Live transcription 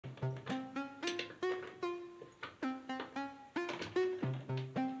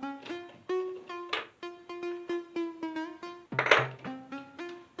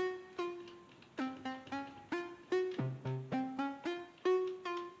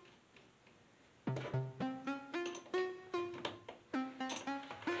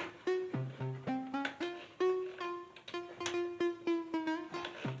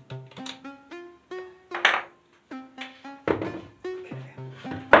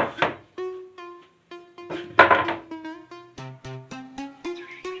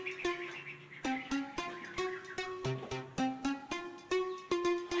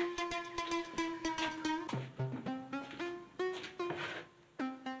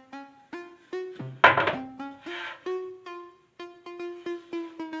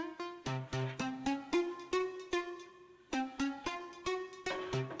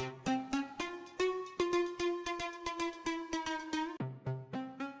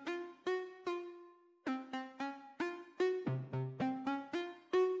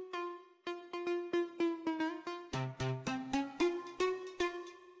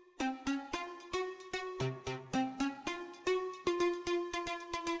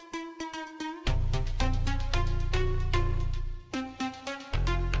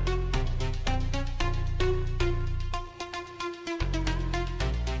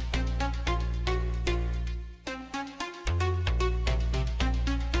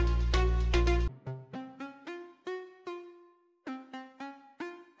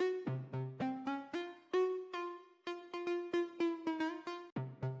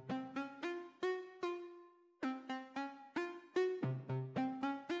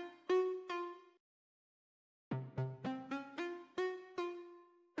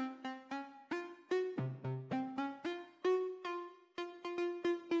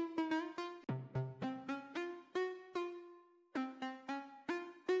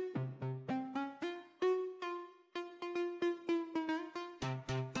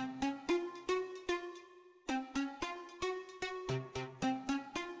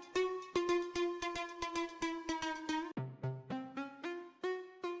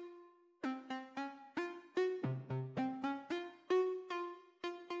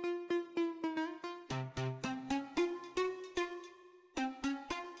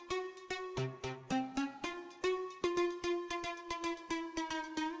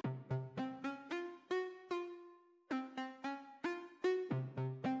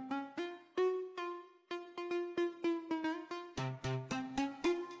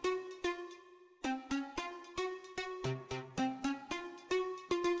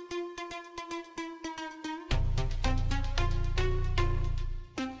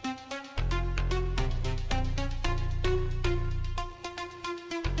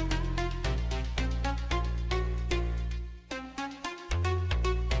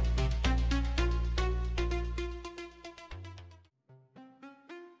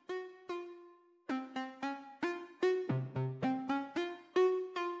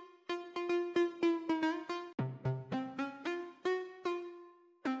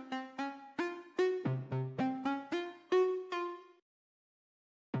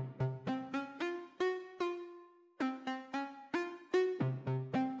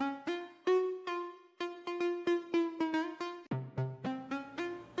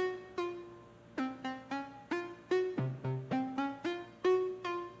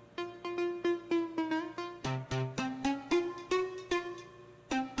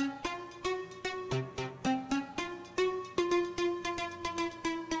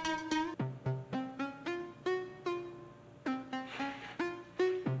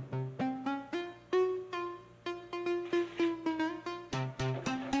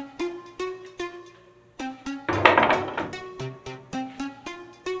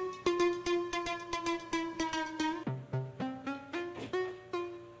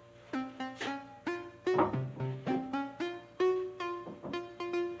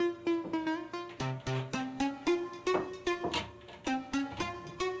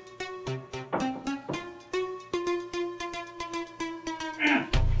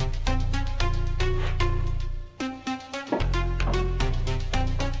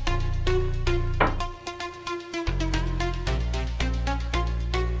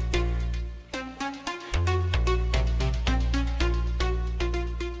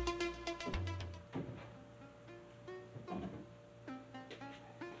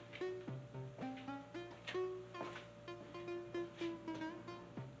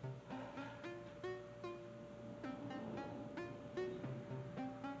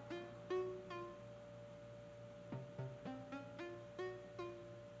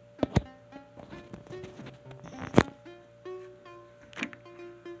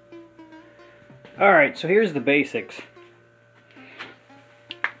Alright, so here's the basics.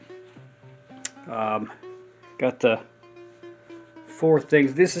 Got the 4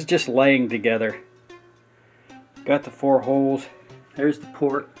 things. This is just laying together. Got the 4 holes. There's the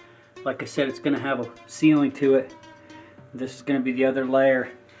port. Like I said, it's going to have a ceiling to it. This is going to be the other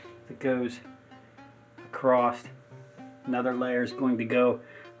layer that goes across. Another layer is going to go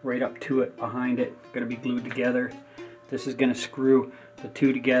right up to it, behind it. Going to be glued together. This is going to screw the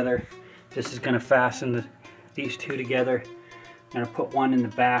 2 together. This is going to fasten these 2 together. I'm going to put one in the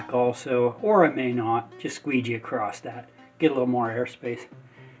back also, or it may not. Just squeegee across that. Get a little more airspace.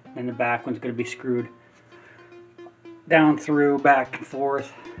 And the back one's going to be screwed down through, back and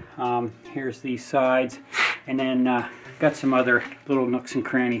forth. Here's these sides. And then got some other little nooks and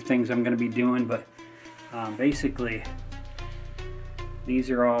cranny things I'm going to be doing, but basically these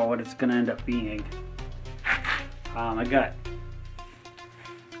are all what it's going to end up being. I got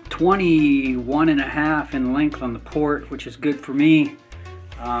 21.5 in length on the port, which is good for me.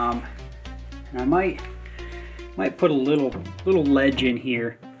 And I might put a little ledge in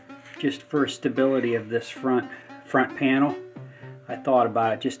here just for stability of this front panel. I thought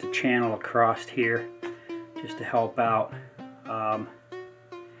about it, just to channel across here, just to help out. I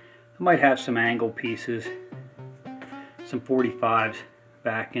might have some angle pieces, some 45s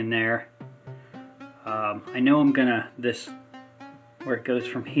back in there. I know I'm gonna, where it goes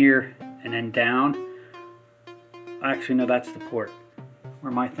from here and then down. Actually, no, that's the port.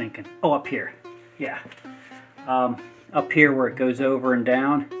 Where am I thinking? Oh, up here. Yeah. Up here where it goes over and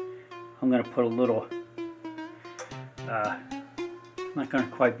down, I'm gonna put a little, it's not gonna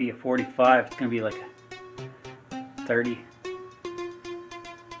quite be a 45, it's gonna be like a 30,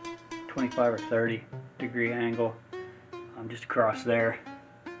 25 or 30 degree angle. Just across there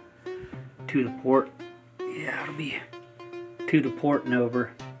to the port. Yeah, it'll be to the port and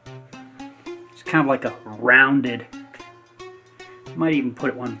over. It's kind of like a rounded. Might even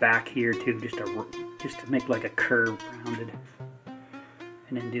put one back here too, just to make like a curve rounded,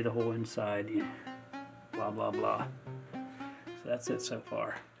 and then do the whole inside. Yeah. Blah blah blah. So that's it so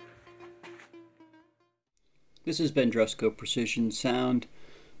far. This has been Drusco Precision Sound.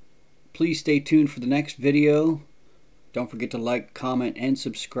 Please stay tuned for the next video. Don't forget to like, comment, and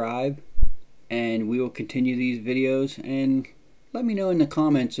subscribe. And we will continue these videos. And let me know in the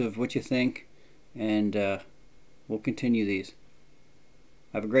comments of what you think. And we'll continue these.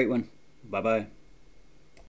 Have a great one. Bye-bye.